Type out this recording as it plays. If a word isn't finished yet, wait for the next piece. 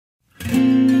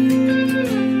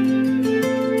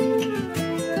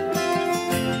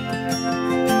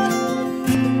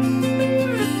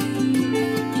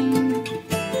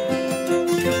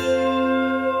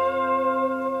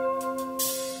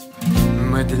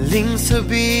Madaling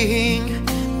sabihing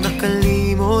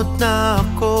nakalimot na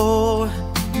ako,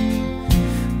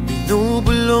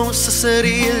 binubulong sa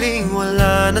sariling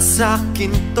wala na sa'kin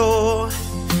to.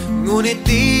 Ngunit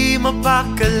di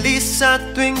mapakali sa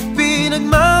tuwing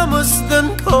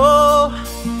pinagmamasdan ko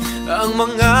ang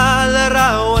mga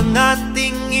larawan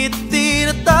nating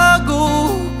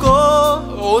itinatago ko.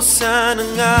 O sana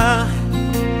nga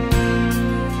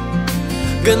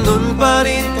ganun pa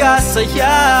rin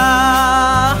kasaya.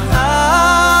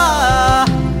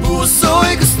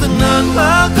 Puso'y gusto nang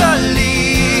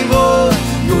makalimot,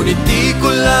 ngunit di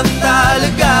ko lang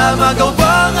talaga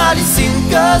magawang alisin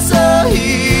ka sa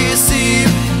isip,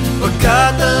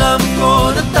 pagkat alam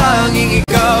ko na tanging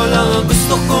ikaw lang ang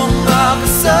gusto kong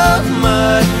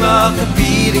makasama at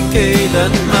makapiling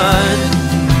kailanman.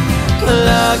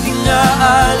 Laging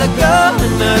aalagaan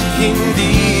at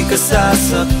hindi ka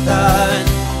sasaktan.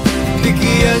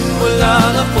 Bigyan mo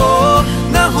lang ako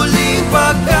ng huling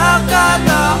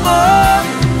pagkakataon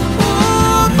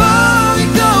upang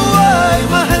ikaw ay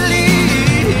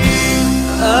mahalin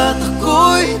at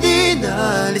ako'y di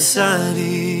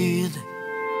nalisanin.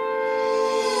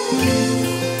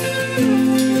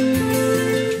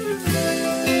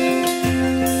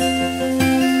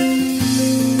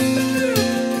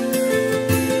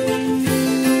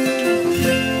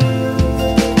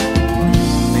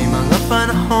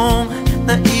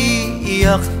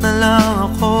 Naiiyak na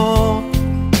lang ako,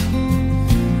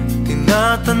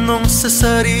 tinatanong sa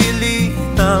sarili,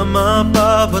 tama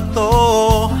pa ba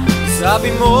to?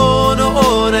 Sabi mo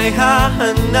noon ay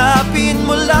hahanapin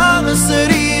mo lang ang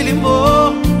sarili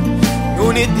mo,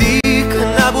 ngunit di ka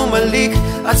na bumalik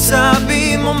at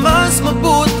sabi mo mas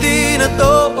mabuti na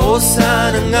to. O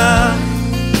sana nga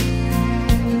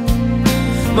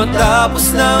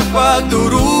matapos ng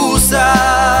pagdurusa,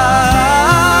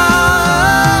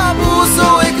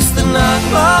 puso ay gusto nang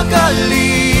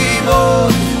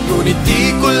makalimot, ngunit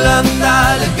di ko lang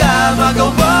talaga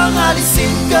magawang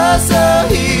alisin ka sa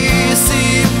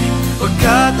isip,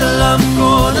 pagkat alam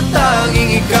ko na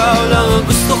tanging ikaw lang ang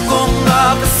gusto kong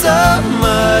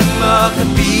makasama at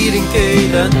makapiling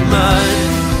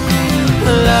kailanman.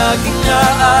 Laging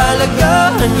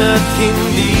aalagaan at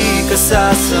hindi ka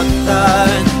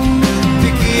sasaktan.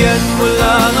 Bigyan mo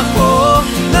lang ako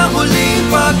ng huling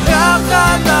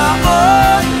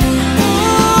pagkakataon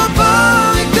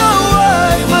upang ikaw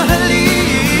ay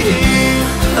mahalin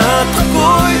at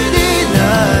ako'y di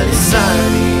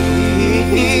nalisanin.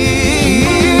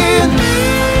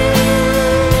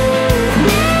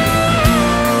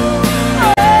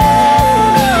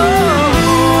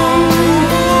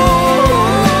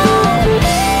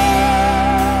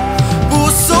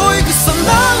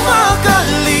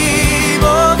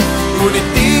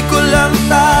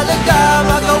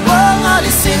 Magawang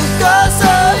alisin ka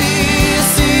sa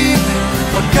isip,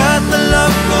 pagkat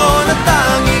alam ko na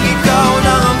tanging ikaw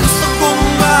lang ang gusto kong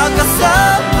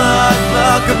makasama at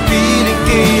makapiling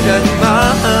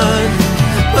kailanman.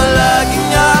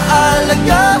 Palaging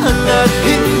aalagaan at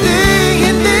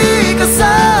hindi ka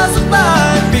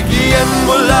sasaktan. Bigyan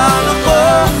mo lang ako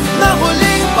ng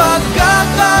huling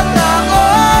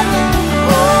pagkakataon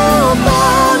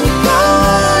upang ikaw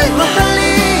ay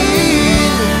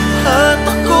mahalin at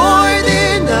ako'y di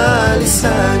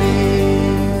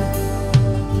nalisanin.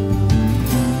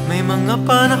 May mga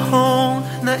panahong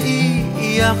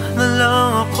naiiyak na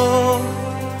lang ako,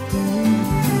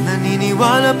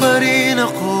 naniniwala pa rin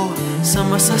ako sa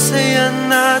masasaya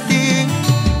nating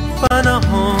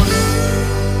panahon.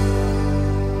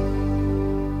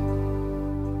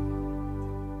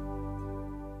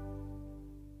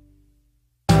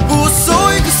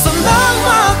 Puso'y gusto nang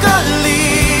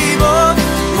makalimot,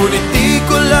 ngunit di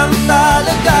ko lang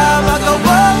talaga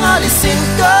magawang alisin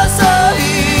ka sa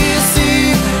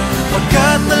isip,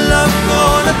 pagkat alam ko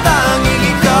na tanging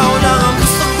ikaw lang ang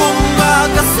gusto kong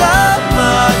makasama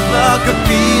at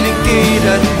makapiling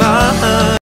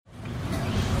kailanman.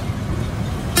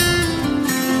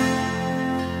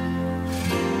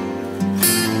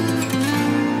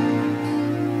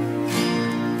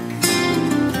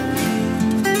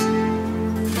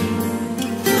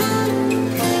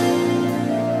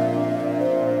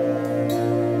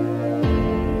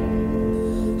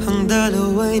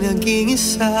 Dalawa'y naging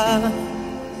isa,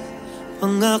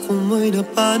 pangako mo'y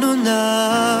napano na.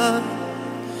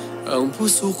 Ang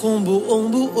puso kong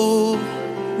buong buo,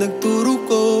 nagturo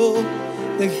ko,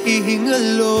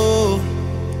 naghihingalo.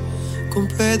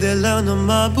 Kung pwede lang na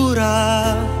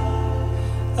mabura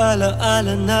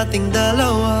alaala nating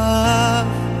dalawa,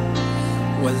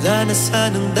 wala na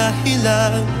sanang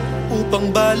dahilan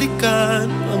upang balikan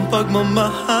ang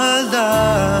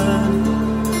pagmamahalan.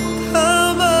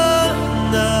 Tama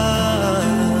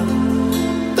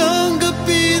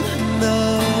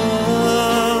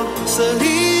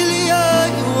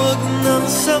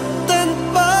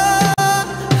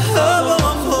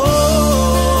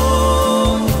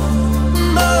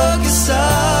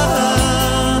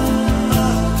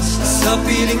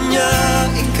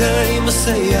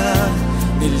masaya.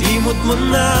 Nilimot mo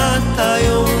na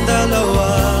tayong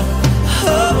dalawa.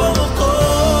 Habang ako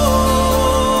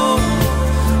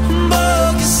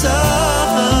mag-isa,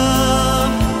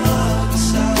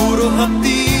 puro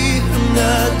hapdi ang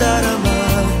nadarama.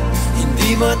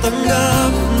 Hindi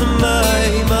matanggap na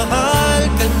may mahal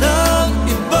ka ng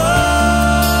iba.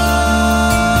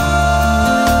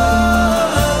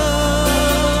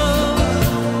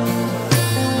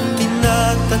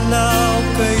 Tinatanaw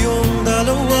kayong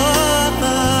dalawa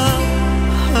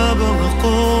habang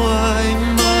ako ay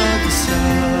mag-isa.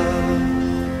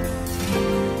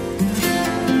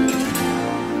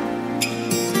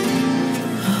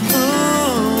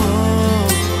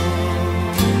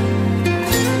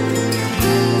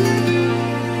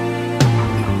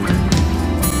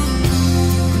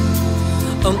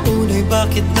 Ang unay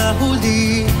bakit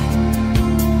nahuli,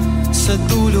 sa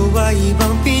dulo ay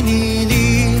ibang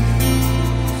pinili.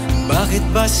 Bakit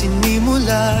ba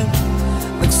sinimulan,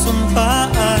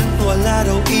 nagsumpaan, wala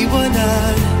raw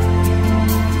iwanan?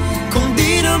 Kung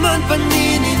di naman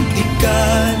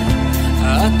paninindigan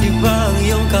at iba ang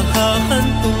iyong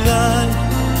kahahantungan,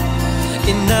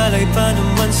 inalay pa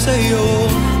naman sa'yo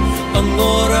ang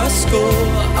oras ko,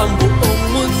 ang buong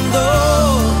mundo.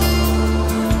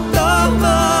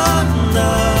 Tama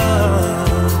na,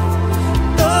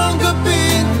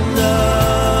 tanggapin na,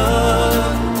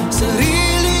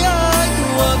 sarili ay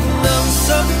huwag nang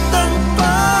saktan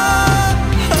pa.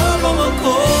 Habang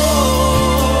ako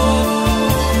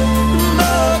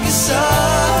mag-isa,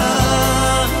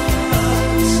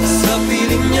 sa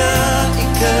piling niya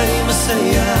ika'y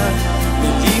masaya.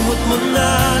 Nilimot mo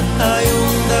na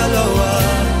tayong dalawa.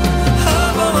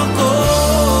 Habang ako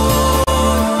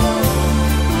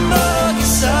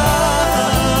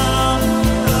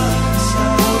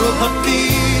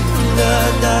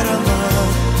darama,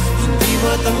 hindi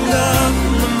matanggap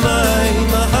na may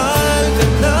mahal ka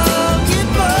ng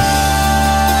iba.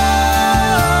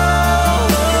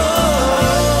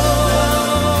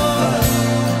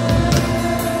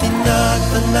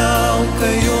 Tinatanaw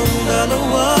kayong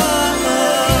dalawa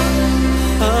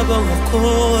habang ako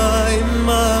ay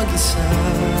mag-isa.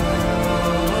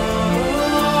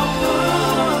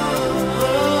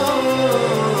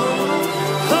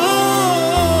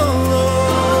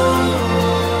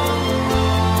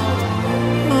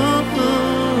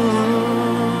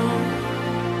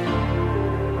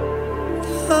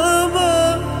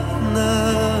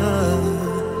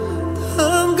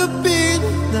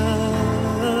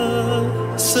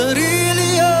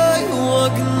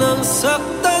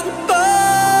 Saktan pa.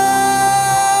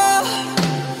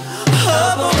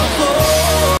 Habang ako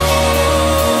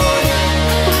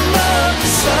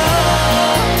mag-isa,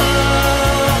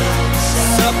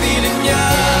 sa piling niya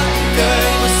ika'y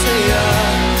masaya.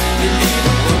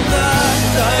 Nilimot mo na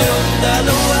tayong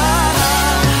dalawa.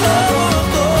 Habang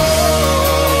ako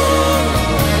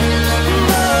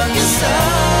mag-isa,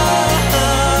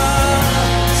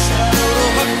 puro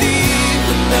hapdi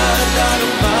na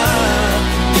darama.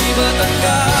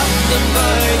 Matanggap na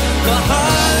may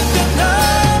mahal ka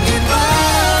ng iba.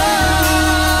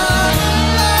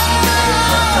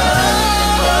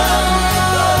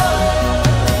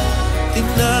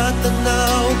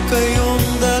 Tinatanaw kayong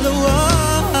dalawa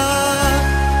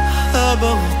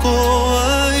habang ako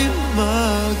ay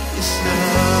mag-isa.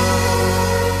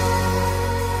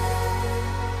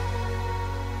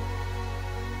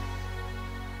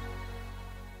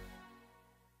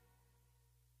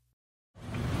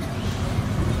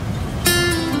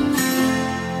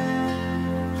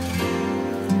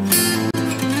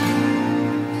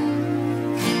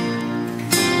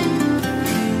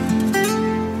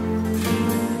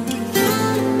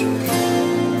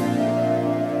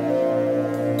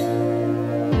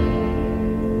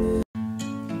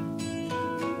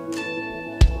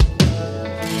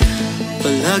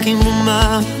 Palaging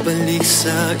bumabalik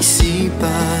sa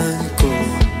isipan ko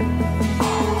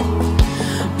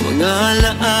mga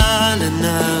alaala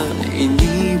na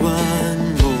iniwan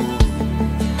mo.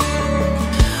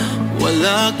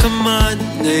 Wala ka man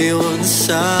ngayon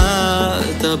sa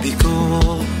tabi ko,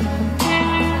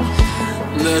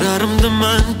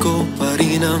 nararamdaman ko pa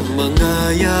rin ang mga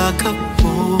yakap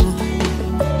mo.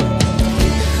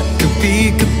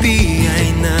 Gabi-gabi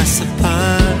ay nasa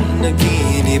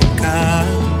panaginip ka,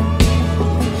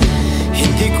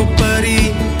 hindi ko pa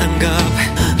rin tanggap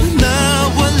na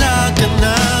wala ka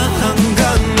na.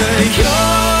 Hanggang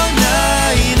ngayon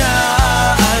ay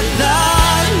naaalala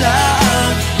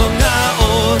ang mga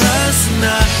oras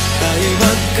na tayo'y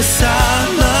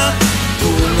magkasama,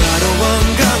 buong araw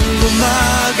hanggang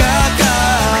umaga.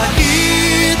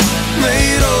 Kahit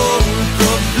mayroong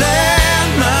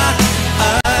problema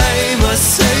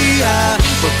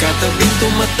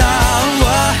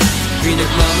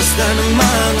nagmamasdan ng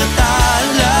mga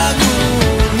tala.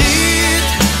 Ngunit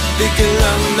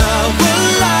biglang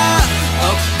nawala,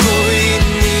 ako'y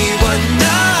iniwan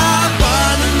na.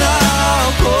 Paano na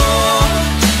ako?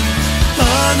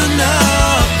 Paano na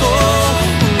ako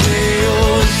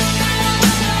ngayon?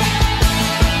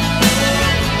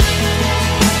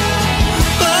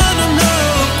 Paano na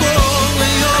ako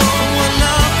ngayon?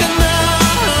 Wala ka na.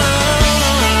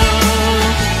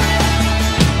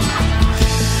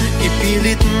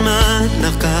 Ipilit man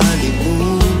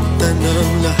nakalimutan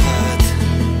ng lahat.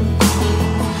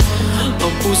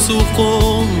 Ang puso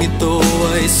kong ito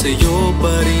ay sa'yo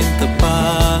pa rin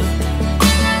tapat.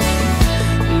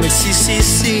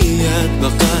 Magsisisi at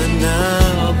baka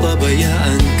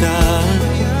napabayaan ka.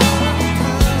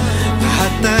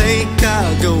 Lahat ay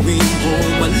gagawin mo,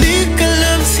 mali ka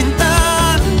lang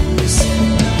sinta.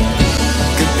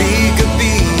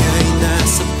 Gabi-gabi ay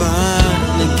nasa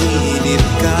panaginip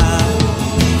ka.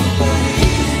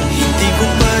 Hindi ko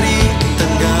pa rin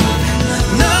tanggap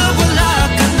na wala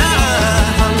ka na.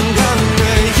 Hanggang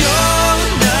ngayon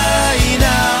ay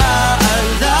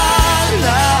inaalala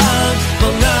ang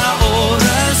mga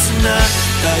oras na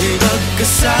tayo'y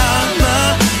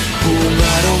magkasama. Buong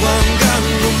araw hanggang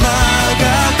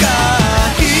umaga.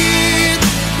 Kahit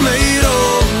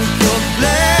mayroong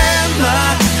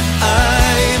problema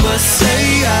ay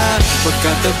masaya.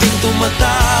 Pagkatabing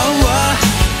tumatawa,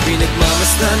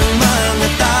 pinagmamasdan ng mga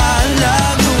tala.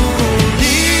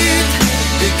 Ngunit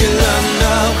biglang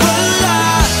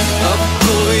nawala,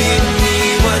 ako'y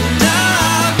iniwan na.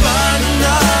 Paano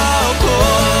na ako?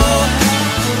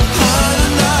 Paano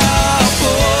na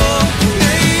ako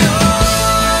ngayon?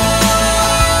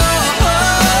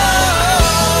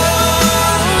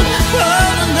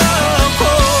 Paano na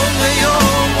ako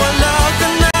ngayon? Wala ka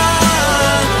na.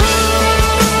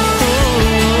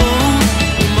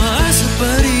 Umaasa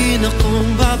pa rin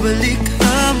akong babalik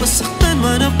ka. Masaktan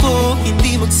man ako,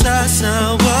 hindi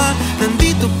magsasawa.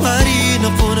 Nandito pa rin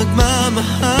ako,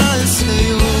 nagmamahal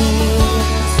sa'yo.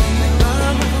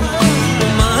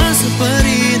 Umaasa pa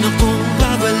rin akong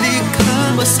babalik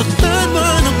ka. Masaktan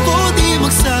man ako, di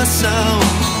magsasawa.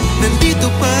 Nandito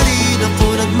pa rin ako,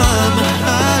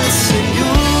 nagmamahal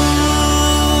sa'yo.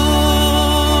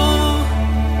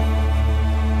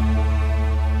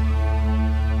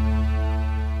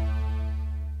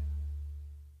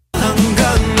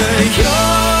 Hanggang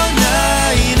ngayon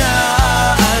ay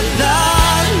inaalala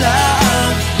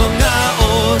ang mga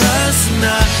oras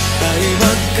na tayo'y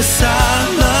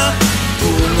magkasama.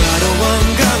 Buong araw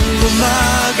hanggang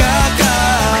umaga.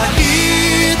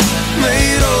 Kahit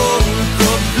mayroong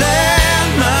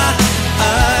problema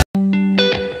ay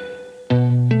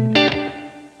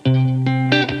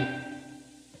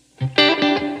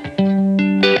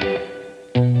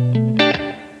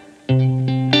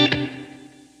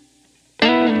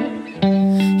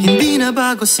hindi na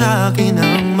bago sa akin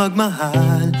ang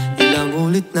magmahal. Ilang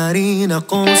ulit na rin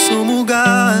akong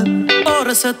sumugal.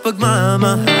 Oras at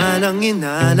pagmamahal ang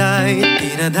inalay.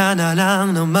 Tinadhana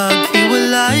lang na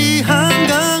maghiwalay.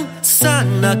 Hanggang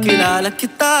saan nakilala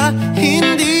kita,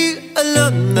 hindi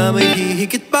alam na may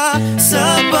hihigit pa.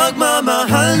 Sa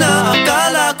pagmamahal na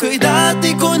akala ko'y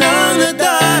dati ko nang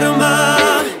nadarama.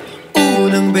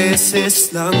 Unang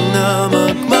beses lang na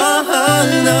magmahal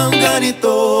ng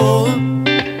ganito.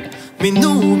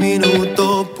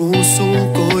 Minu-minuto puso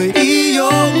ko'y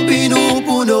iyong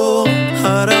pinupuno.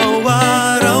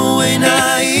 Araw-araw ay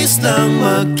nais lang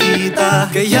magkita,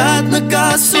 kaya't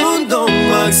nagkasundong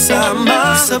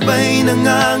magsama. Sabay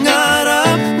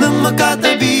nangangarap ng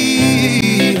magkatabi.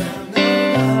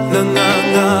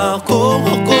 Nangangako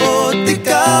ako't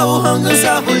ikaw hanggang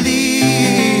sa huli.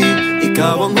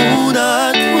 Ikaw ang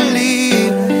una at huli.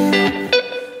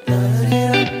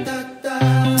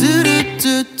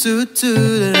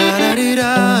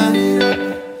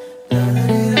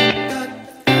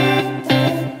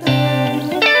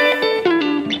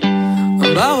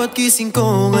 Ang bawat gising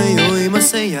ko ngayon'y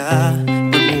masaya.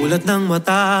 Pagmulat ng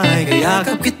mata ay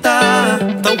kayakap kita.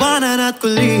 Tawanan at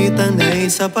kulitan ay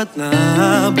sapat na.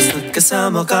 Basta't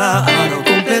kasama ka, araw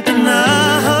kumpleto na.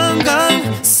 Hanggang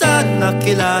saan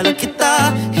nakilala kita,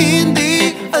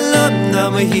 hindi alam na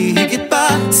may hihigit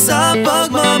pa. Sa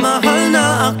pagmamahal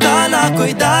na akala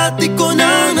ko'y dati ko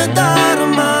nang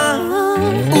nadarama.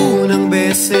 Unang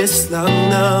beses lang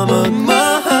na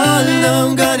magmahal ng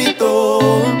ganito.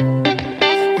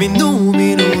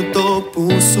 Minu-minuto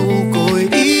puso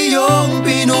ko'y iyong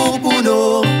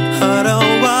pinupuno.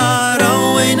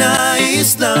 Araw-araw ay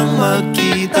nais lang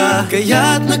magkita,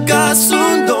 kaya't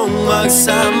nagkasundong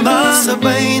magsama.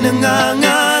 Sabay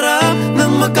nangangarap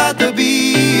ng magkatabi.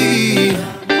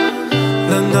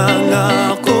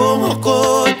 Nangangako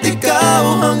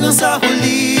ikaw hanggang sa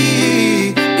huli.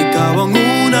 Ikaw ang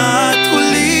una at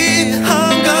huli,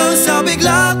 hanggang sa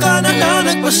bigla ka na lang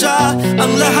nagpasya.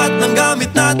 Ang lahat ng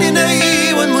gamit natin ay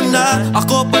iwan mo na.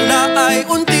 Ako pala ay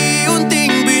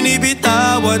unti-unting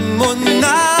binibitawan mo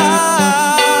na.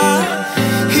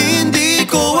 Hindi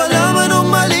ko alam anong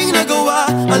maling nagawa.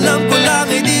 Alam ko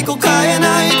lang hindi ko kaya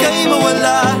na ika'y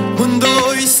mawala.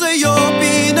 Mundo'y sa'yo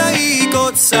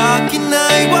pinaikot, sa'kin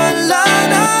ay wala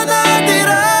na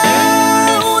natira.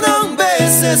 Unang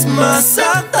beses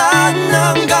masaktan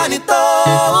ng ganito.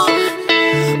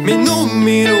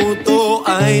 Minuto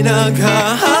ay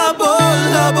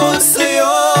naghahabol-habol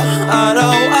sa'yo.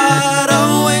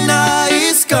 Araw-araw ay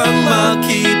nais kang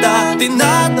makita.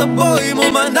 Tinataboy mo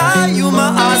man ay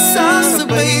umaasa,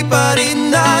 sabay pa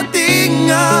rin nating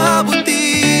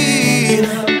abutin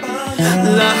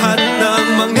lahat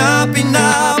ng mga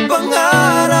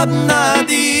pinapangarap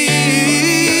natin.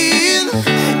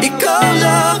 Ikaw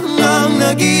lang ang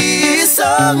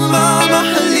nag-iisang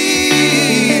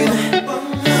mamahalin.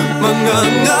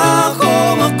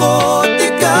 Mangangakong ako't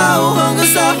ikaw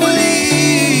hanggang sa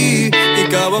huli.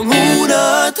 Ikaw ang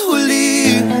una at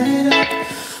huli.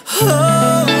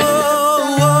 Oh, oh,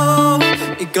 oh.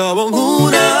 Ikaw ang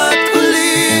una at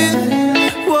huli.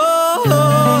 Oh,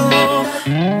 oh.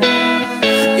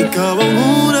 Ikaw ang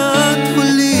una at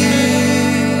huli.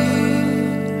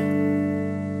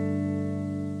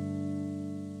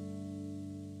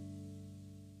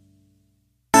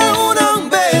 Unang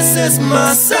beses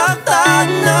masaktan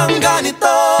ng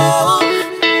ganito.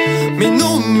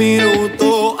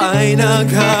 Minuto ay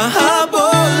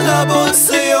naghahabol-habol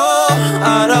sa'yo.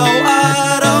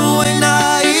 Araw-araw ay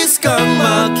nais kang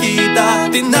makita.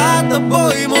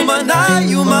 Tinataboy mo man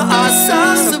ay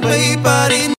umaasa, sabay pa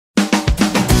rin.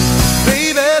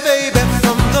 Baby, baby,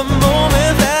 from the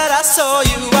moment that I saw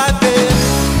you, I've been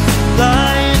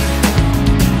blind.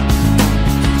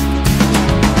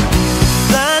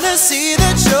 Blind to see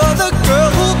that you're the girl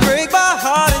who'll break my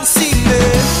heart and see me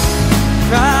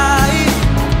cry.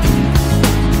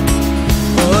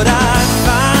 But I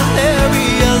finally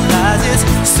realize it's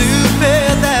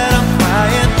stupid that I'm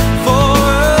crying for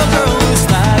a girl who's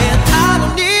lying. I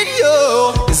don't need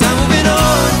you, 'cause I'm moving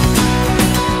on.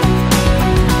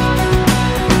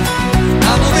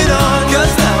 I'm moving on,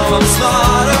 'cause now I'm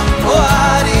smarter. Oh,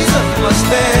 I deserve much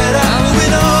better. I'm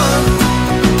moving on.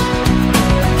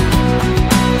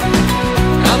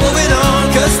 I'm moving on,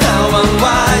 'cause now I'm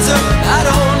wiser. I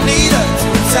don't need a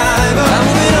two-timer. I'm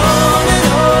moving on and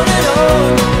on and on.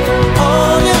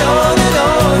 On and on and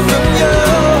on from you.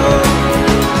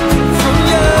 From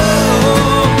you.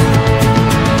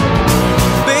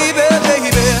 Baby,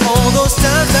 baby, all those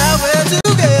times that we're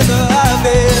together, I've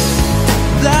been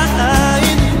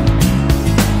blind.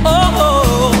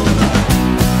 Oh,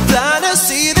 blind to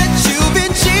see that you've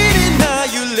been cheating. Now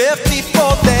you left me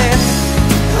for that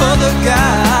other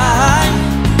guy.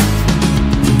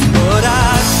 But I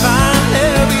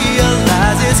finally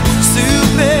realize it's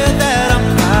stupid that I'm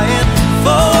crying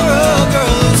for a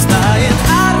girl who's lying. I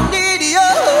don't need you,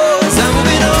 'cause I'm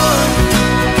moving on.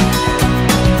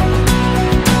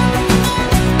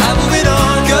 I'm moving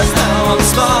on, 'cause now I'm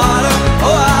smarter.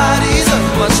 Oh, I deserve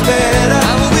much better.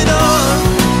 I'm moving on.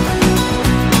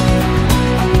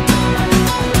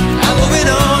 I'm moving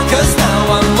on, 'cause now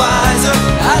I'm wiser.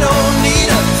 I don't need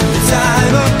a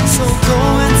two-timer. So go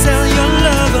and tell your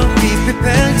lover, be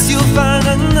prepared, 'cause you'll find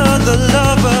another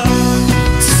lover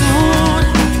soon.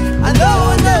 I know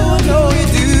you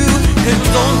do. And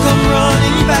don't come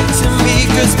running back to me,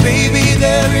 'cause baby,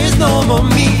 there is no more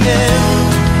me and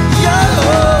you.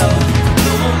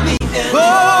 No more me and you.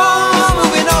 Oh, I'm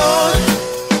moving on.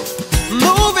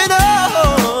 Moving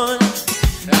on.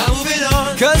 I'm moving on,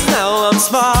 'cause now I'm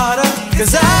smarter.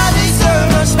 'Cause I deserve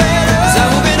much better. 'Cause I'm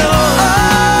moving on.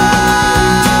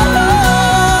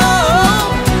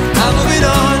 I'm moving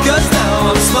on, 'cause now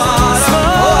I'm smarter.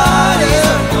 Oh, I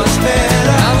deserve much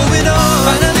better. I'm moving on.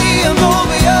 Finally I'm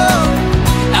over you.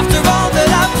 After all that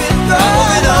I've been through, I'm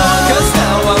moving on, 'cause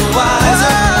now I'm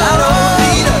wiser. I don't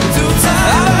need a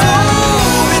two-timer. I'm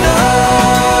moving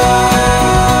on.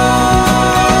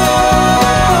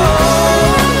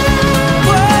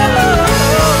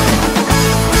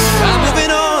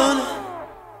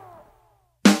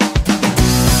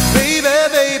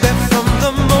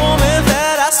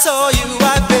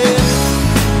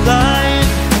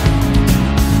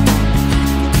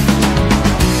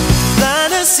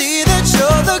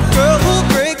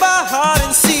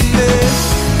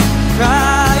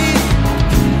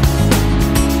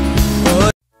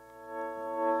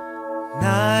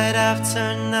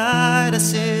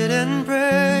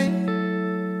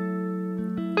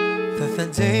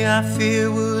 day I fear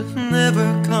would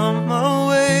never come my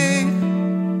way.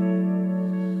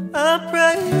 I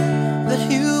pray that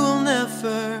you will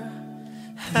never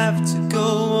have to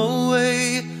go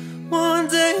away. One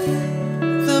day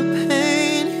the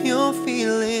pain you're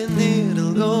feeling,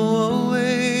 it'll go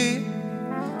away.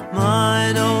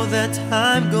 I know that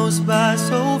time goes by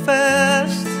so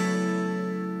fast.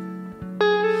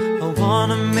 I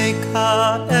wanna make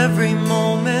our every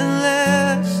moment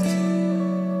last.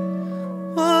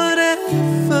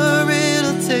 Whatever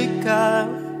it'll take, I'll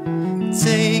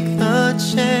take the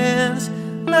chance.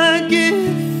 I'd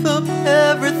give up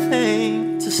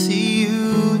everything to see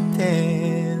you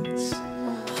dance.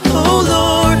 Oh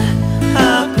Lord,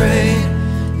 I pray,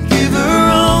 give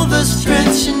her all the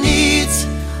strength she needs.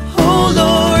 Oh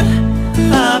Lord,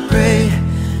 I pray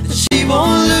that she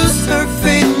won't lose her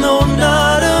faith, no,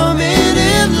 not a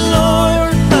minute.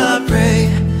 Lord, I pray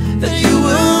that you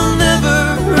will never,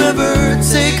 ever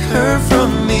take her from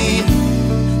me.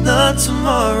 Not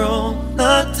tomorrow,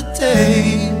 not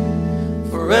today,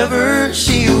 forever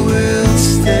she will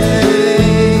stay.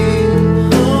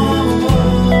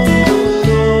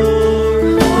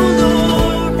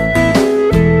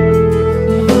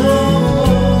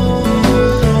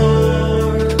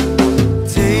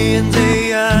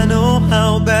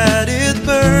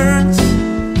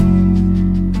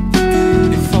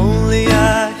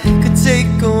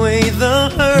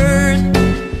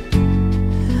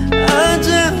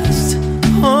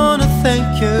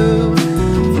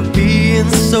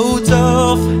 So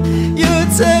tough, you're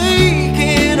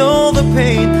taking all the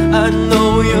pain. I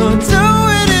know you're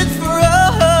doing it for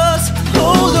us.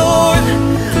 Oh Lord,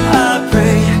 I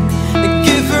pray and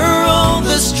give her all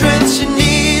the strength she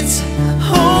needs.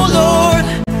 Oh Lord,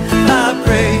 I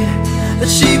pray that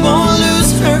she won't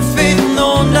lose her faith, no,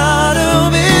 not a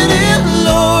minute.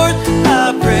 Lord,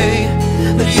 I pray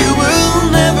that you will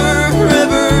never,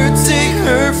 ever take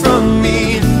her from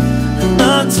me.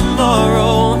 Not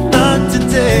tomorrow, not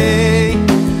today,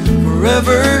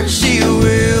 forever she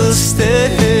will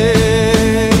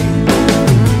stay.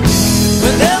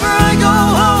 Whenever I go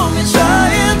home, you try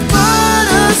and put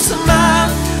a smile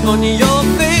on your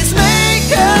face, make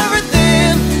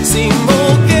everything seem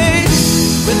okay.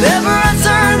 Whenever I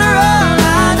turn around,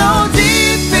 I know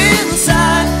deep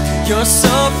inside you're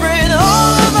suffering.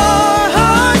 All of our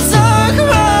hearts are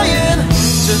crying.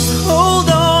 Just hold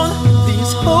on,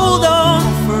 please hold on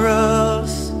for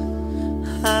us.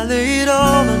 I lay it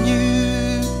all on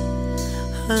you,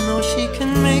 I know she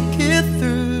can make it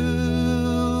through.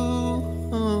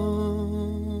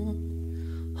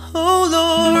 Oh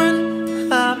Lord,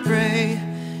 I pray,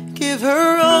 give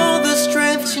her all the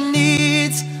strength she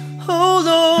needs. Oh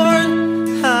Lord,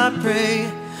 I pray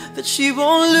that she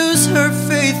won't lose her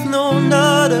faith, no,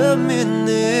 not a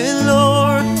minute.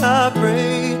 Lord, I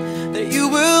pray that you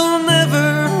will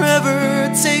never, ever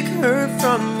take her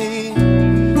from me.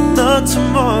 Not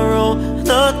tomorrow,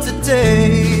 not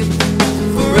today,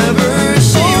 forever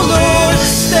she will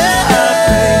stay. I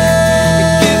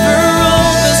pray, give her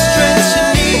all the strength she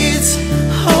needs.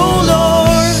 Oh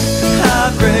Lord,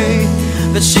 I pray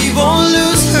that she won't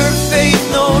lose her faith,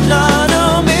 no, not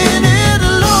a minute.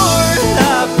 Lord,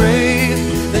 I pray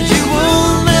that you will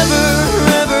never,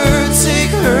 ever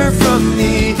take her from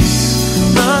me.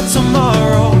 Not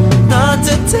tomorrow, not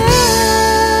today,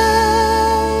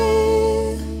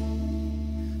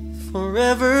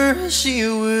 forever she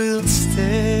will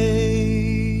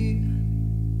stay.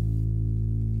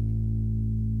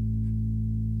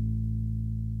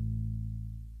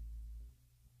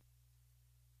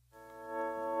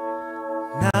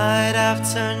 Night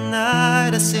after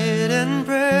night I sit and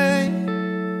pray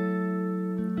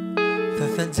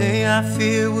that the day I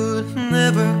fear would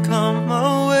never come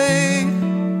my way.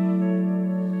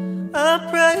 I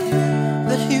pray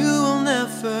that you will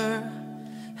never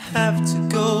have to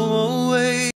go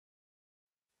away.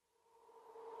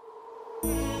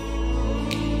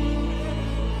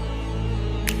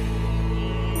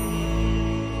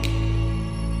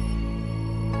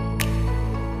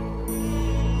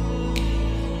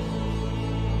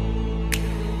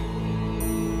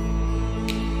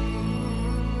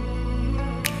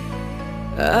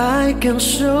 I can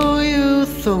show you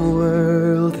the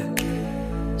world,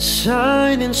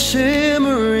 shining,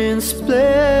 shimmering,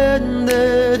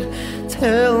 splendid.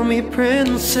 Tell me,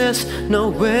 princess, now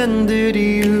when did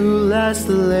you last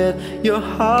let your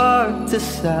heart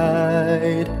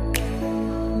decide?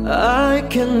 I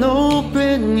can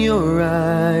open your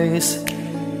eyes,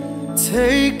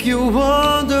 take you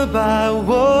wonder by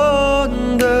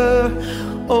wonder,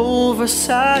 over over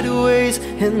sideways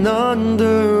and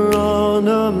under on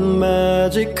a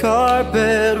magic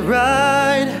carpet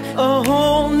ride. A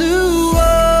whole new world,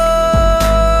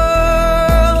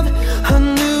 a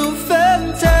new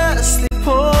fantastic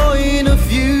point of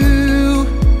view.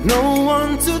 No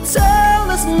one to tell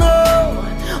us no,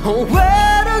 or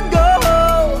where to go,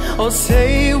 or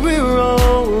say we're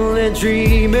only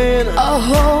dreaming. A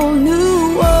whole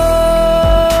new world,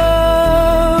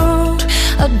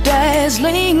 a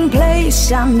dazzling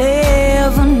place I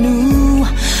never knew.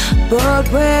 But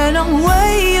when I'm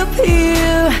way up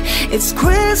here, it's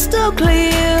crystal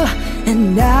clear,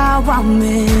 and now I'm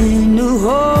in a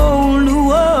whole new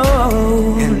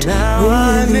world. And now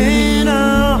I'm in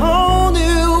a whole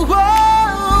new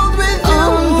world with you.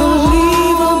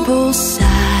 Unbelievable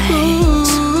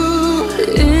sight,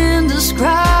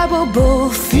 indescribable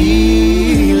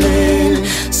feeling,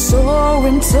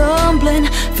 soaring, tumbling,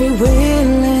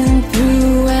 freewheeling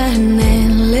through an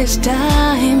endless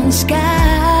time and sky.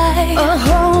 A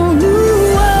whole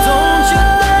new world. Don't you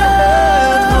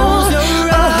dare close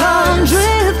your eyes.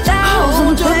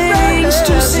 100,000 things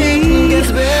to see.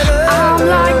 I'm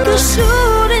like a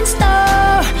shooting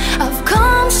star. I've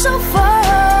come so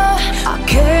far. I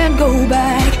can't go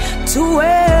back to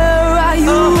where I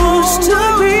used to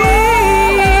be.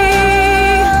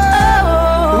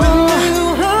 With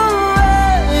new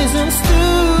horizons to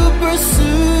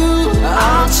pursue,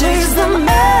 I'll chase them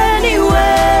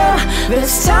anywhere.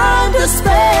 There's time to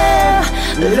spare.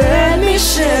 Let me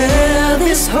share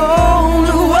this whole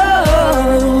new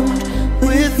world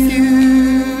with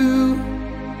you.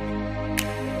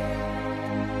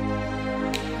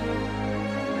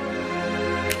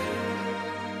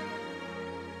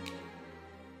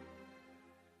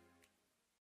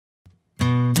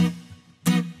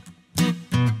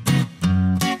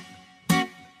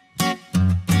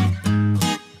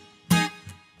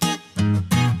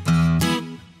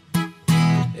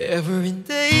 Every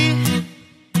day,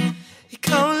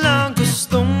 ikaw lang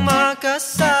gustong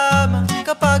makasama.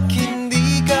 Kapag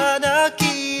hindi ka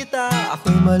nakita,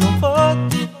 ako'y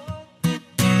malungkot.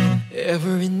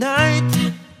 Every night,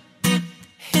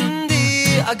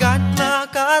 hindi agad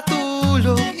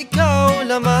makatulog. Ikaw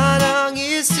laman ang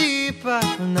isipan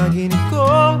ng naginip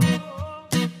ko.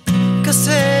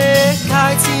 Kasi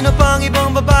kahit sino pang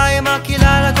ibang babae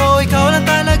makilala ko, ikaw lang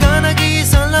talaga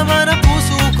nag-iisang laman ng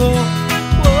puso ko.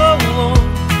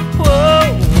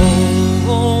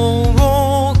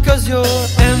 Cause you're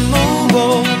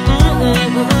M-O-O,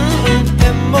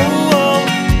 M-O-O,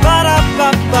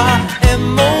 ba-da-ba-ba,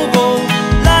 M-O-O,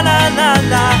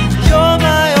 la-la-la-la. You're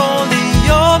my only,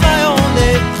 you're my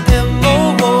only,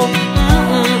 M-O-O,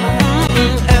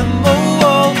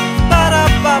 M-O-O,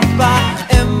 ba-da-ba-ba,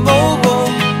 M-O-O,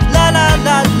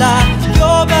 la-la-la-la.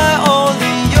 You're my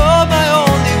only, you're my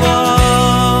only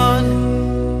one.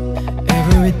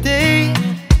 Every day,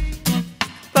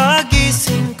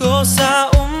 pagising ko sa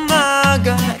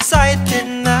umaga, excited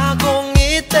na akong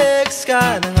i-text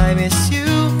ka nang I miss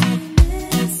you.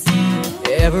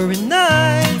 Every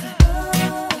night,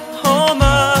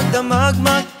 magdamag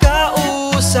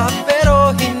magkausap,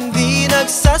 pero hindi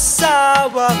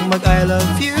nagsasawang mag-I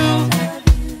love you.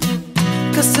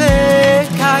 Kasi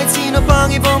kahit sino pang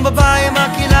ibang babae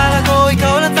makilala ko,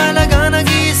 ikaw lang talaga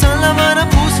nag-iisang laman ng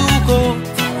puso ko.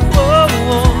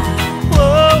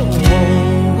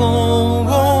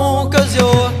 Cause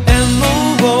you're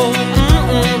M-O-O,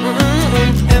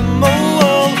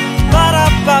 M-O-O,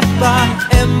 ba-da-ba-ba,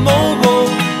 M-O-O,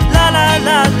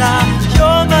 la-la-la-la.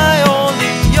 You're my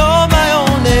only, you're my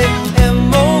only,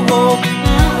 M-O-O,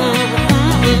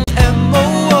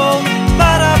 M-O-O,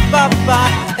 ba-da-ba-ba,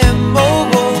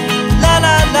 M-O-O,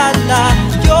 la-la-la-la.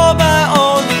 You're my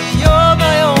only, you're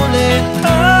my only.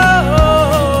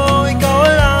 Oh, ikaw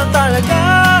lang talaga,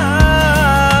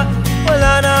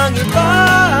 wala nang iba,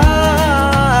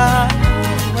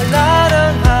 wala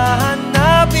nang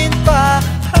hahanapin pa.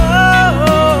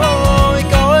 Oh,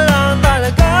 ikaw lang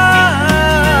talaga,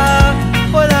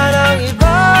 wala nang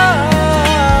iba,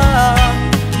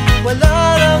 wala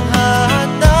nang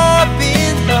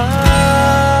hahanapin pa.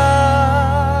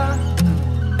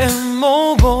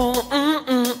 M-O-O,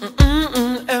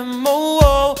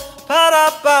 M-O-O,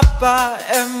 pa-da-pa-pa,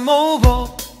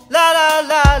 M-O-O,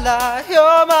 la-la-la-la.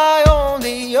 You're my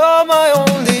only, you're my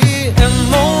only,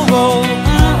 M-O-O,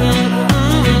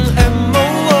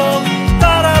 M-O-O,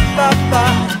 pa-da-pa-pa,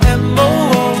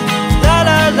 M-O-O,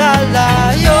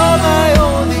 la-la-la-la. You're my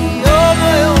only, you're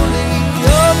my only,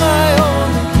 you're my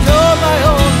only, you're my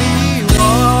only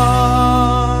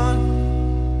one.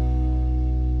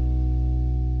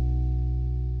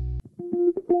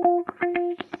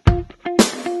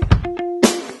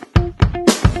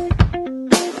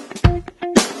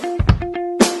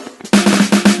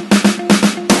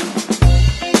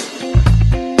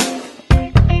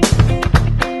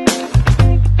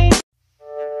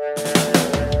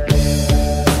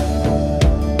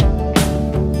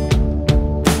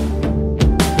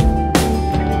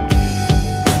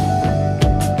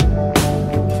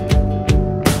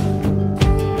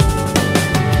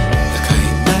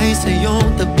 Nakahintay sa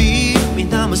iyong tabi,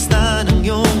 minamasdan ang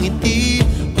iyong ngiti.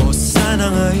 O sana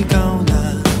nga ikaw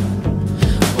na,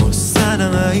 o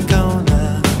sana nga ikaw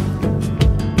na.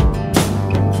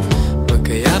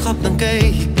 Pagkayakap ng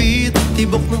kay higpit,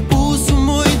 tibok ng puso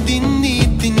mo'y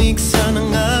dinitinig. Sana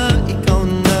nga ikaw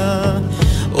na,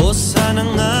 o sana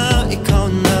nga ikaw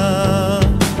na.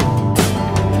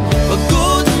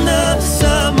 Pagod na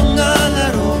sa mga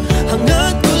laro,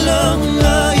 hangad ko lang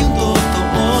nga yung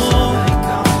totoo.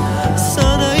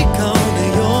 Sana ikaw na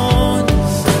yun,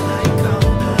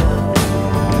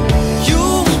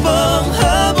 yung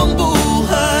panghabang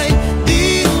buhay,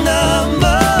 di na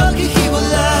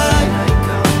maghihiwalay.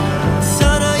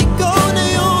 Sana ikaw na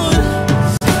yun.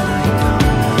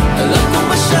 Alam ko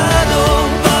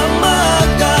masyadong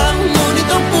pamaga, ngunit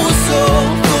ang puso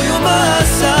ko'y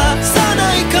umaasa. Sana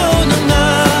ikaw na nga,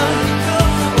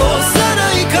 o sana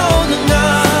ikaw na nga.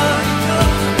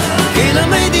 Kailan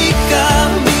may di ka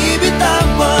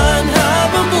bibitawan,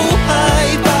 habang buhay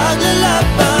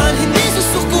paglalaban. Hindi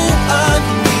susukuan,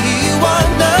 hindi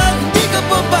iwanan, hindi ka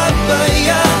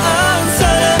papabayaan.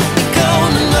 Sana ikaw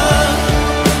na nga.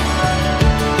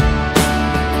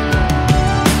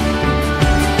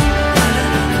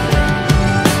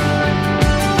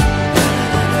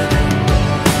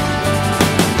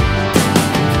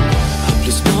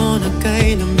 Haplos mo na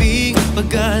kay lambing,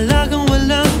 pag-aalagang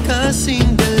walang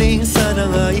kasing galing. Sana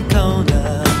nga ikaw na,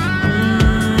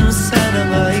 sana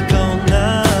nga ikaw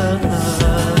na.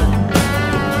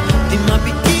 Di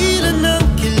mapigilan ng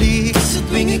kilig sa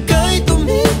tuwing ika'y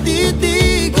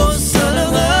tumititig. O sana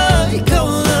nga ikaw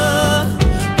na,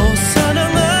 o sana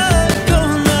nga ikaw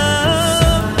na.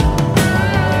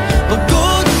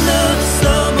 Pagod na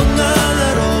sa mga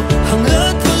laro,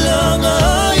 hangad ko lang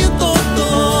ay ang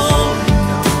totoo.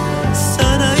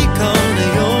 Sana ikaw na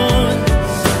yun,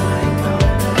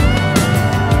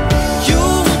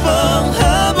 yung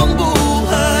panghabang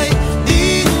buhay,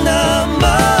 di na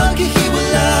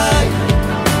maghihiwalay.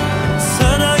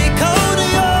 Sana ikaw na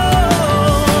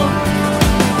yun.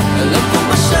 Alam ko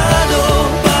masyado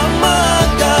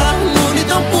pamaga, ngunit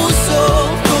ang puso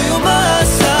ko'y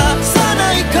umaasa. Sana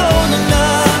ikaw na nga,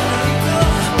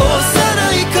 o sana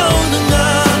ikaw na nga.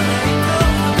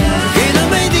 Kailan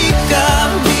may di ka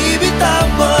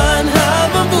bibitawan,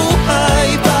 habang buhay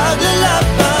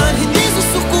paglalaban. Hindi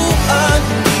susukuan,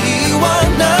 hindi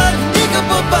iwanan, hindi ka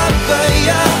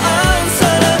papabayaan.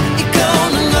 Sana ikaw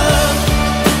na nga.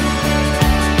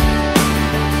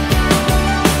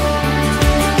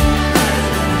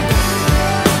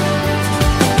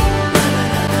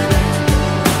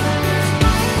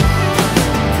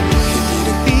 Hindi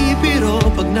nagbibiro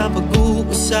pag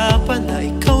napag-uusapan na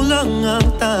ikaw lang ang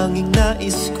tanging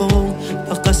nais kong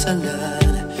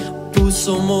pakasalan.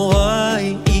 Puso mo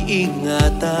ay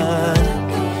iingatan,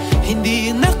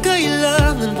 hindi na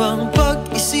kailangan pang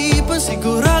pag-isipan.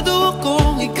 Sigurado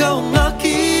akong ikaw ang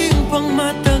aking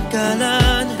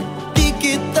pangmatagalan. Di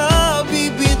kita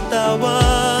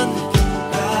bibitawan,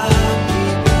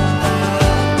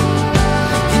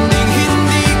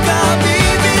 hindi ka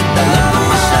bibitawan. Alam ko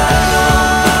masyadong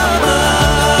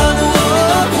ngunit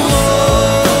ang puso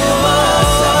ko'y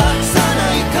umaasa. Sana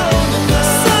ikaw na nga,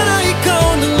 sana ikaw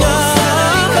na nga.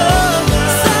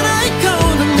 Sana ikaw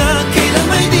na nga. Kailan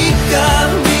may di ka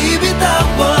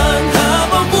bibitawan,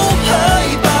 habang buhay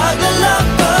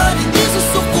paglalaban. Hindi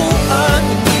susukuan,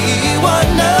 hindi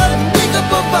iwanan, hindi ka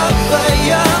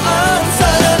papabayaan.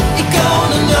 Sana ikaw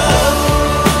na nga.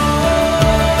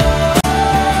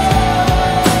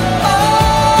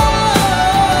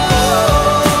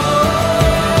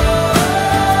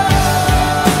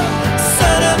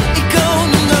 Sana ikaw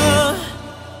na nga.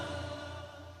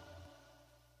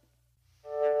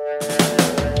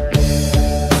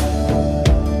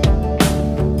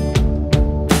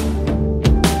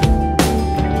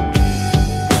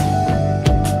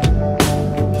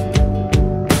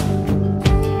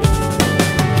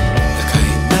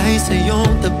 Nakahintay sa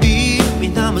iyong tabi,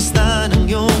 minamasdan ang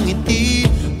iyong ngiti.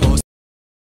 O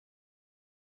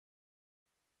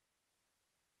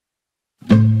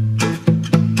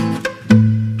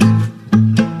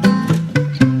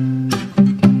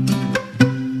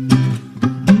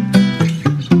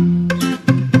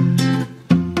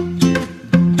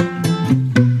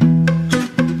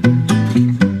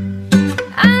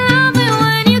I love it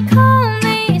when you call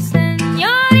me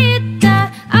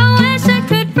señorita. I wish I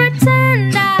could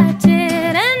pretend I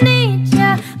didn't need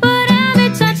ya, but every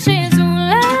touch is ooh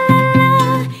la la la.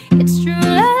 It's true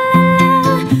la la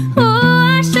la.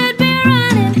 Ooh, I should be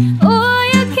running. Ooh,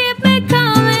 you keep me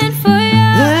coming for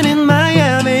ya. then in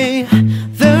Miami,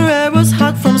 the air was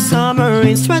hot from summer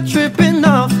rain, sweat dripping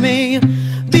off me.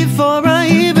 Before I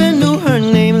even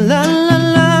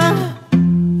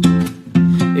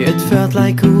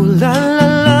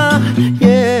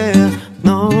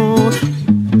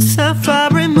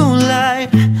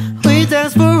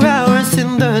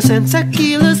and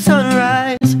tequila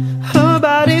sunrise. Her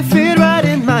body fit right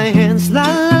in my hands, la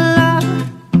la la.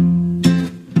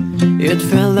 It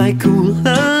felt like cool,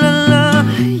 la la la,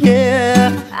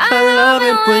 yeah. I love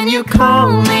it when you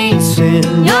call me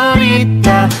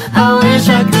señorita. I wish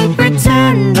I could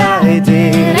pretend I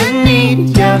didn't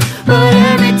need ya, but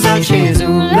every touch is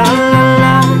ooh la la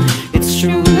la. It's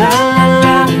true, la la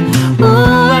la.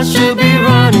 Ooh, I should be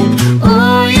running.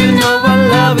 Ooh, you know I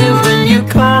love it when you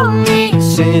call me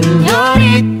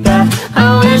señorita.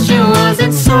 I wish it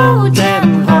wasn't so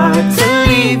damn hard to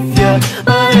leave ya,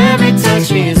 but every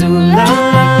touch is ooh la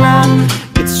la la.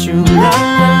 It's true, la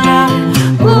la la.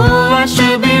 Ooh, I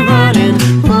should be running.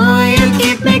 Ooh, you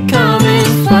keep me coming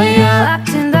for ya.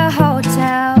 Locked in the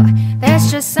hotel, there's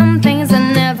just some things that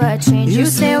never change. You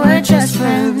say we're just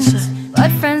friends, but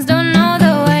friends don't know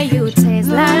the way you taste,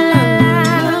 la la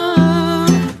la.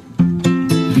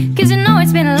 Cause you know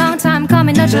it's been a long time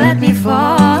coming, don't you let me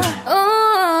fall.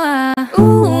 Ooh,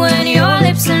 ooh, when your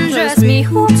lips undress me,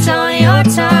 hoops on your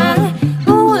tongue.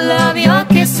 Ooh, love your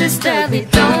kisses steadily,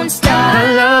 don't stop.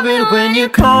 I love it when you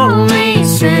call me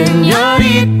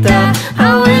señorita.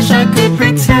 I wish I could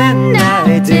pretend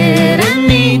I didn't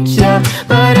need ya,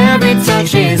 but every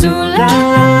touch is ooh la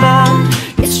la la.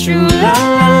 It's true, la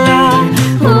la la.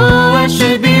 Ooh, I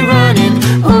should be running.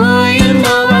 Ooh, you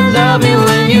know I love it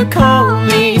when you call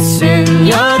me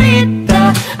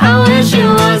señorita. I wish it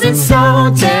wasn't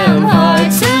so damn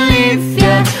hard to leave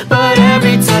ya, but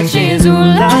every touch is ooh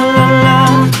la la la.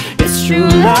 It's true,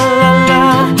 la la la.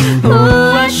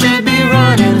 Ooh, I should be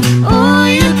running. Ooh,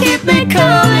 you keep me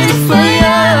coming for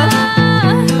ya.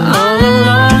 All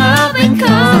along I've been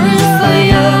coming for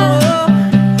ya,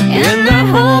 and I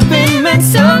hope it meant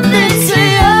something to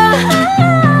ya.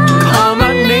 Call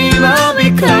my name, I'll be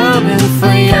coming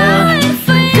for ya,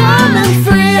 coming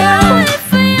for ya.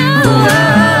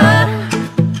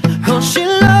 Oh, she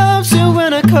loves it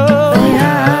when I call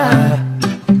ya,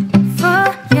 For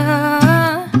ya,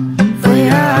 for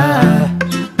ya.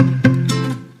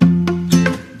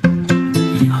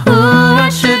 Ooh, I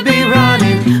should be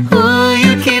running. Ooh,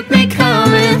 you keep me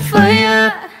coming for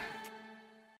ya.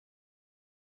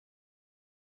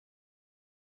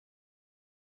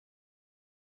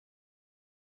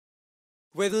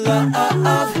 With love,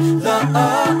 love,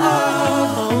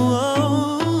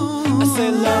 I say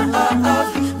love,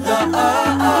 love.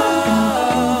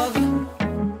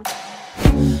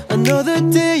 Another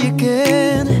day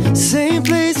again, same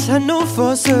place, I know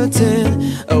for certain.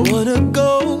 I wanna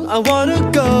go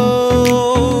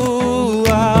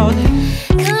out.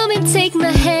 come and take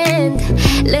my hand.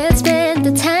 Let's spend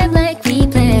the time like we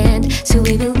planned. So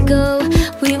we will go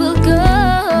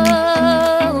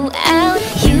out.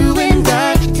 You and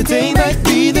I, today might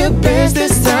be the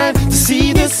bestest time to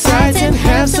see the sights and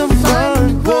have some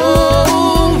fun.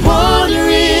 Whoa,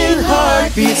 wandering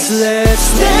heartbeats.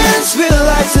 Let's dance with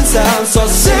lights and sounds, or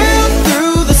sail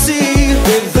through the sea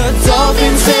with the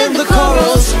dolphins and the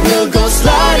corals. We'll go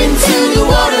sliding to the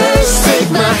waters. Take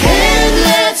my hand,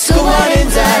 let's go out and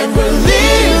dine. We're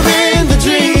living the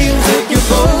dream. Take your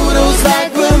photos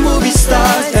like we're movie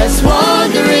stars. That's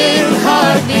wandering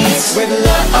heartbeats. With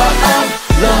love,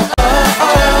 love,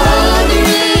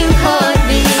 Wandering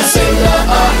heartbeats. I say love,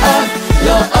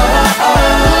 love,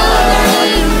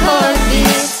 Wandering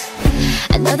heartbeats.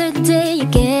 Another day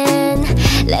again.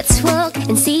 Let's walk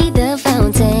and see the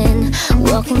fountain.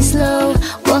 Walking slow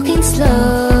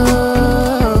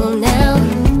now.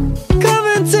 come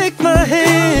and take my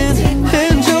hand.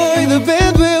 Enjoy the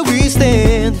band where we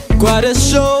stand. Quite a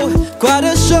show, quite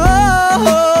a show.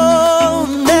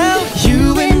 Now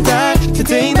you and I,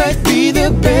 today might be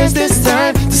the bestest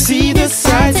time to see the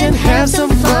sights and have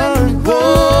some fun.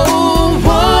 Whoa,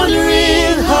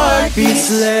 wandering heartbeats.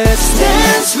 Let's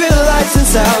dance with lights and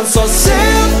sounds, or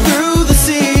sail through the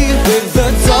sea with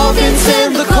the dolphins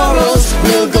and the corals.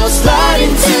 We'll go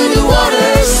sliding to the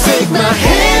waters. Take my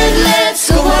hand, let's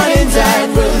go out and dine.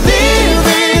 We're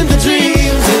living the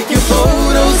dream. Take your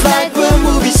photos like we're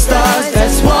movie stars.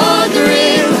 That's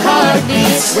wandering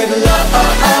heartbeats. With love,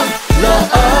 love,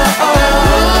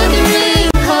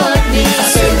 Wandering heartbeats. I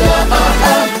say love,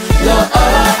 love.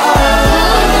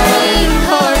 Wandering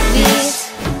heartbeats.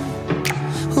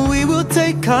 We will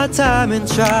take our time and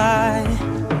try,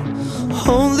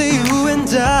 only you and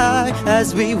I,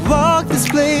 as we walk this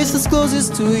place that's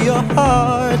closest to your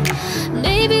heart.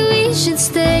 Maybe we should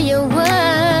stay a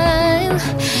while.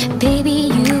 Baby,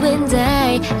 you and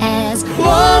I, as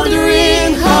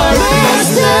Wandering heartbeats.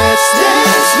 Let's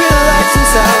dance with lights and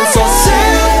sounds, or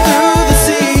sail through the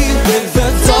sea with the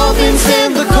dolphins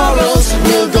and the corals.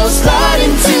 We'll go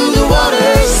sliding to the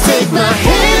waters. Take my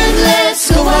hand, let's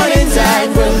go out and dine.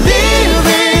 We're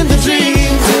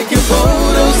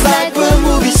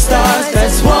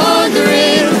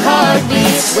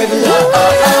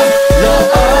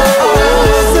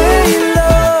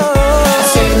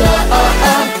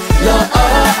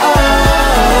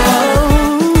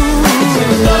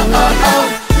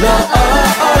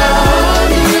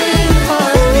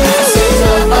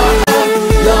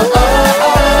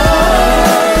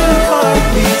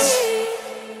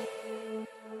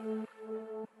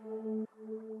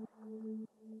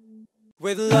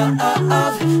With love, love,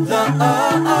 I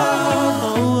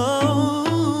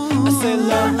say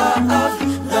love, love.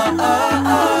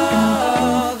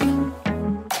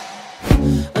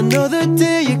 Another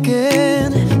day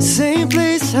again, same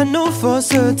place, I know for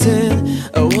certain.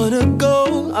 I wanna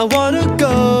go out.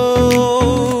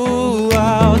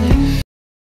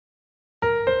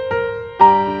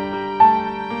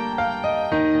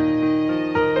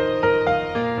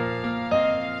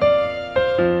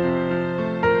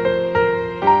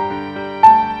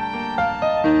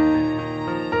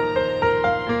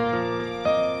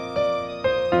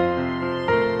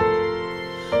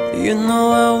 You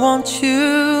know I want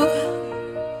you.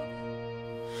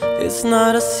 It's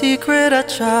not a secret I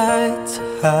tried to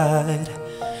hide.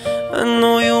 I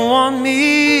know you want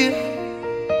me,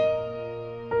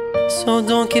 so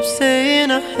don't keep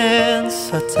saying our hands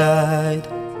are tied.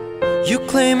 You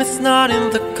claim it's not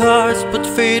in the cards, but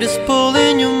fate is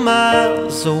pulling you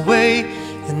miles away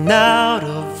and out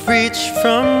of reach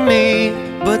from me.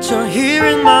 But you're here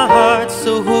in my heart,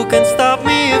 so who can stop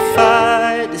me if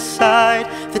I decide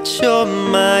that you're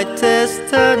my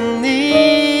destiny?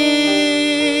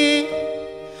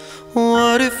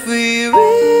 What if we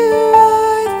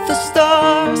rewrite the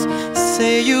stars?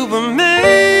 Say you were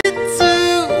made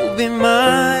to be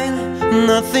mine.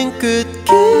 Nothing could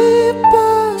keep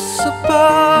us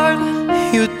apart.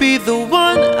 You'd be the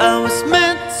one I was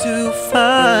meant to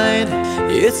find.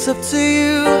 It's up to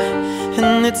you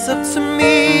and it's up to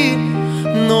me.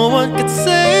 No one could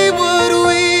say what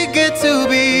we get to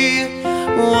be.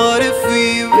 What if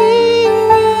we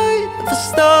rewrite the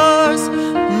stars?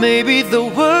 Maybe the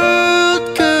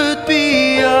world could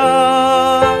be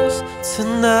ours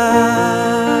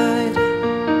tonight.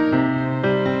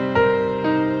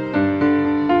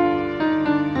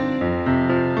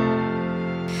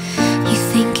 You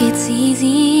think it's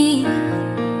easy?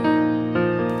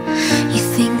 You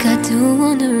think I don't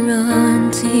wanna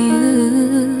run to you?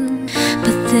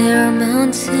 But there are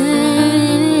mountains,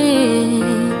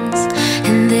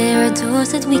 and there are doors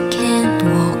that we can't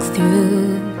walk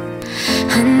through.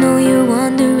 I know you're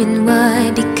wondering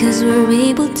why, because we're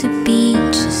able to be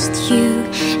just you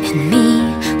and me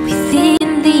within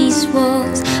these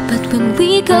walls. But when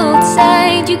we go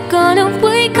outside, you're gonna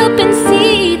wake up and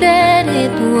see that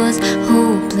it was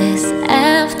hopeless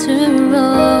after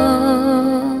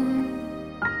all.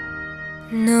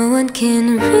 No one can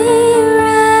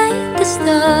rewrite the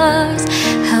stars.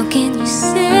 How can you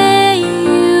say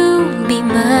you'll be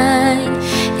mine?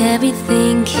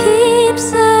 Everything keeps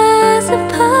us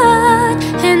apart,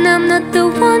 and I'm not the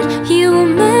one you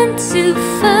were meant to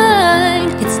find.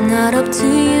 It's not up to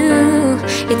you,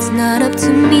 it's not up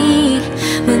to me.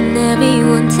 When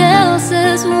everyone tells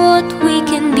us what we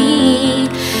can be,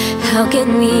 how can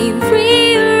we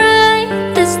rewrite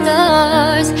the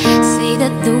stars? Say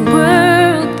that the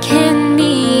world can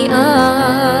be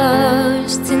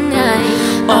ours tonight.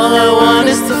 All I want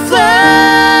is to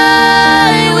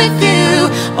fly with you.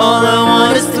 All I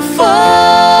want is to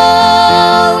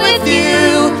fall with you.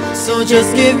 So just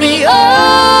give me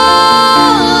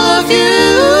all of you.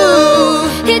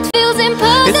 It feels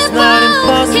impossible. It's not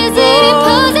impossible. Is it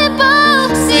impossible?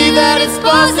 Say that it's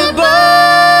possible.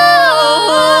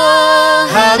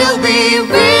 How do we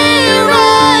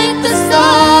rewrite the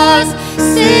stars?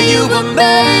 Say you were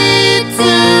made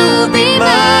to be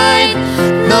mine.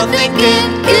 Nothing can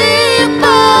keep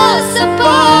us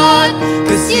apart,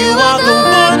 'cause you are the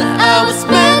one I was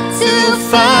meant to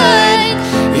find.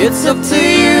 It's up to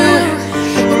you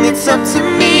and it's up to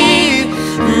me.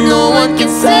 No one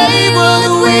can say what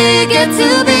we get to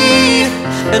be.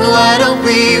 And why don't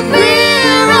we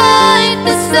rewrite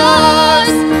the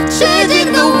stars, changing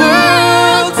the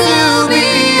world to be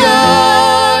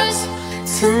ours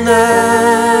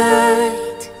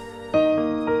tonight.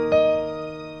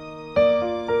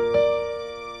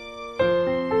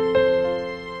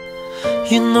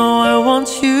 You know I want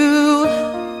you.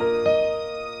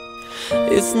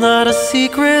 It's not a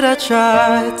secret I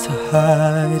tried to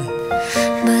hide.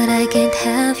 But I can't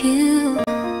have you.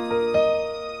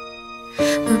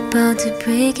 We're bound to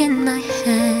break and my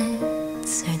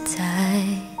hands are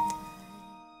tied.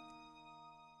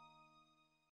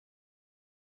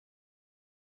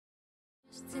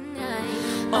 Tonight,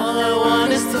 all I want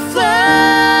is to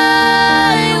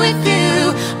fly with you.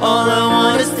 All I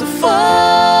want is to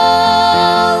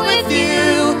fall with you.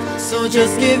 So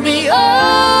just give me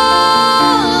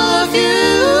all of you.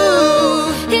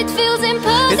 it feels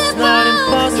impossible. It's not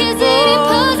impossible. Is it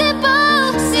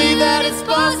impossible? Say that it's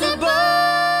possible.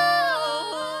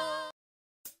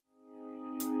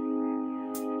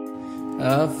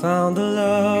 I found a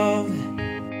love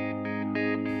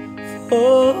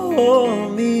for for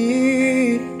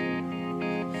me.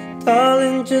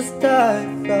 Darling, just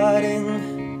dive right in,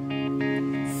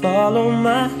 follow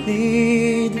my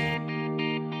lead.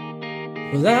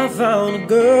 Well, I found a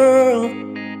girl,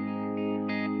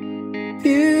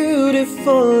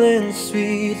 beautiful and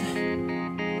sweet.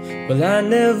 Well, I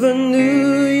never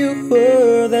knew you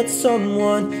were that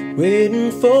someone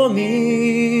waiting for me.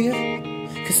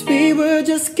 'Cause we were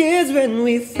just kids when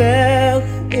we fell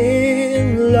in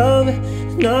love,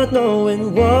 not knowing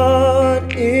what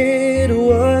it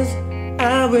was.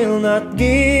 I will not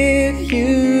give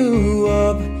you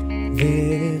up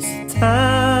this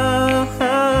time,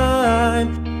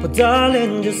 but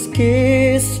darling, just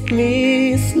kiss me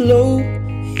slow.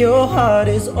 Your heart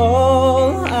is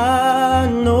all I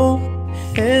know,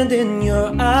 and in your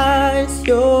eyes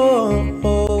you're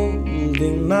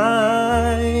holding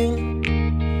mine.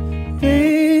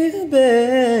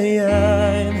 Baby,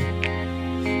 I'm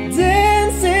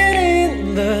dancing in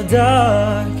the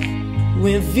dark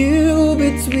with you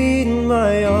between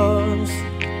my arms,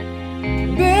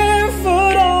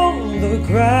 barefoot on the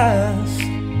grass,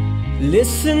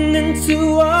 listening to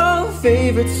our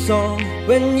favorite song.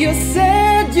 When you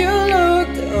said you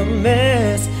looked a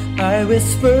mess, I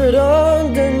whispered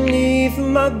underneath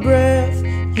my breath,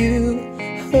 you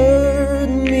heard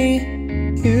me.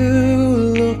 You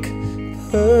look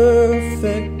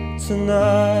perfect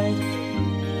tonight.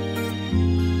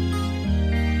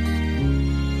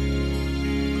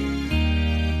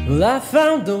 Well, I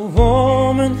found a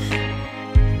woman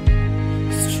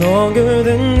stronger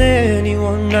than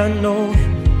anyone I know.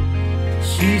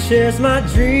 She shares my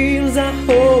dreams. I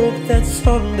hope that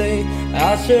someday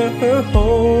I'll share her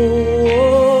home.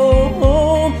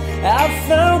 I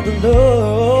found the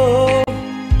love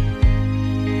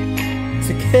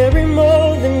to carry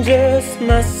more than just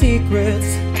my secrets,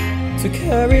 to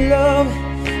carry love,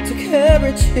 to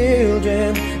carry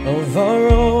children of our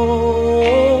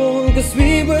own. 'Cause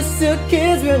we were still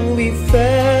kids when we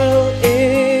fell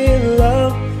in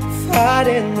love,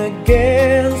 fighting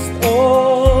against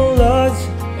all odds.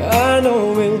 I know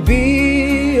we'll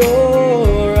be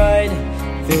alright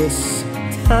this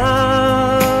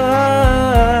time.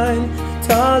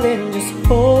 Darling, just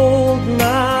hold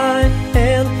my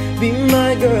hand, be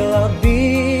my girl, I'll be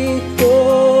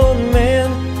your man.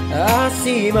 I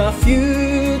see my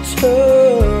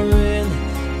future in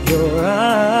your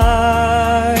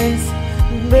eyes.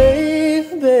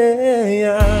 Baby,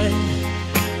 I'm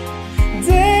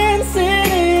dancing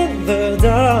in the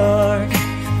dark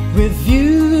with you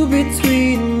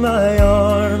between my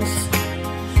arms,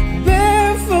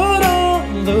 barefoot on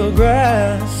the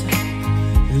grass,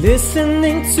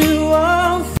 listening to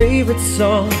our favorite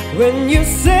song. When you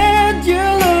said you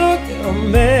looked a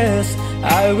mess,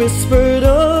 I whispered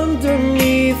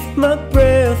underneath my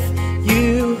breath,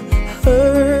 you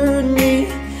heard me.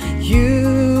 You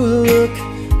look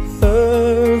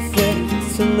perfect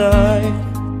tonight.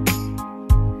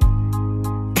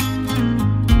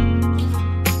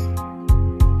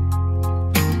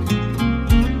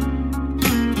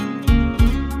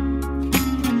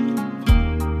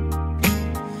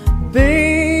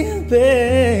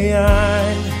 Baby,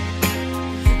 I'm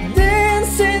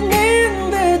dancing in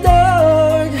the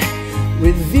dark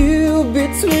with you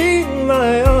between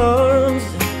my arms,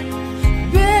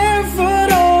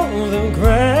 barefoot on the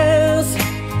grass,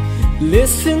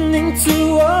 listening to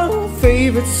our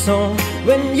favorite song.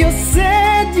 When you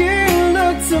said you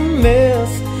looked a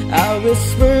mess, I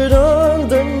whispered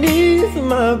underneath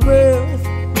my breath,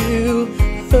 you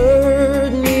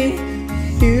heard me.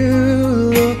 You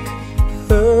look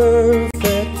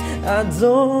perfect. I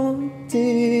don't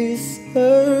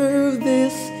deserve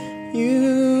this. You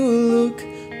look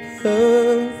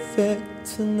perfect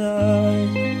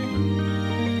tonight.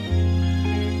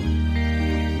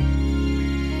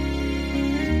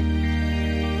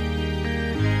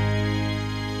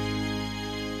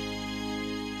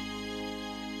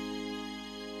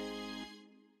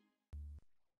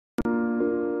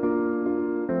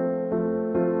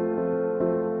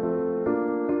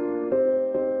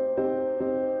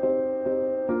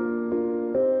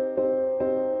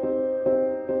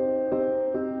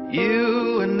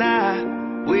 You and I,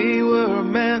 we were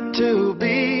meant to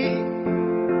be.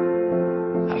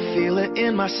 I feel it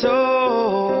in my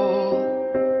soul,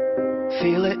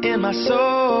 feel it in my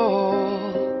soul.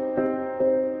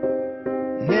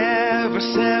 Never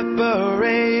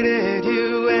separated,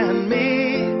 you and me.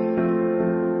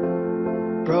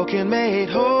 Broken made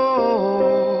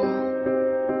whole,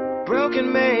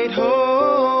 broken made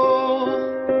whole.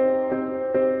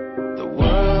 The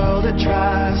world that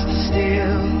tries to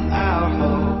steal our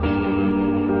hope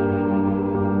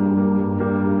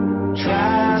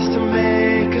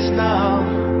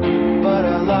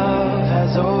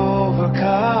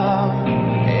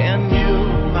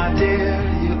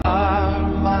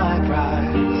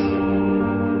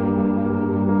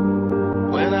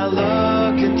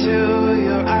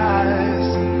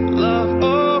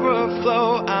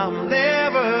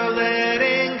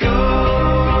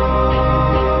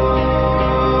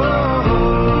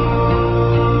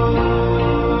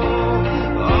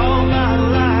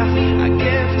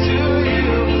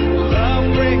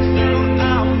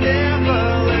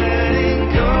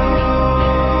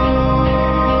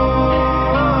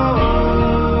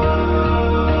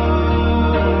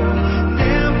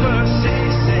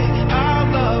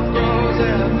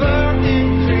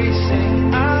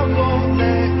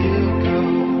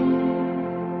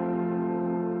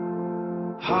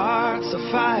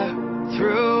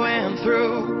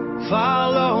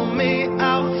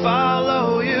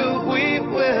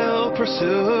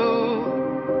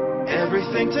pursue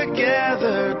everything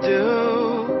together,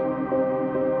 do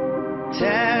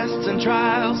tests and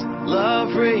trials,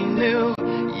 love renew.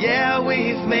 Yeah,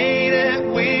 we've made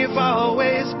it, we've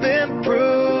always been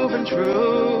proven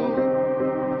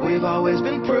true. We've always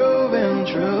been proven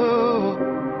true.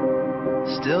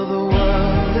 Still the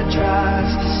world that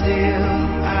tries to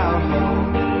steal our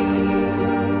hope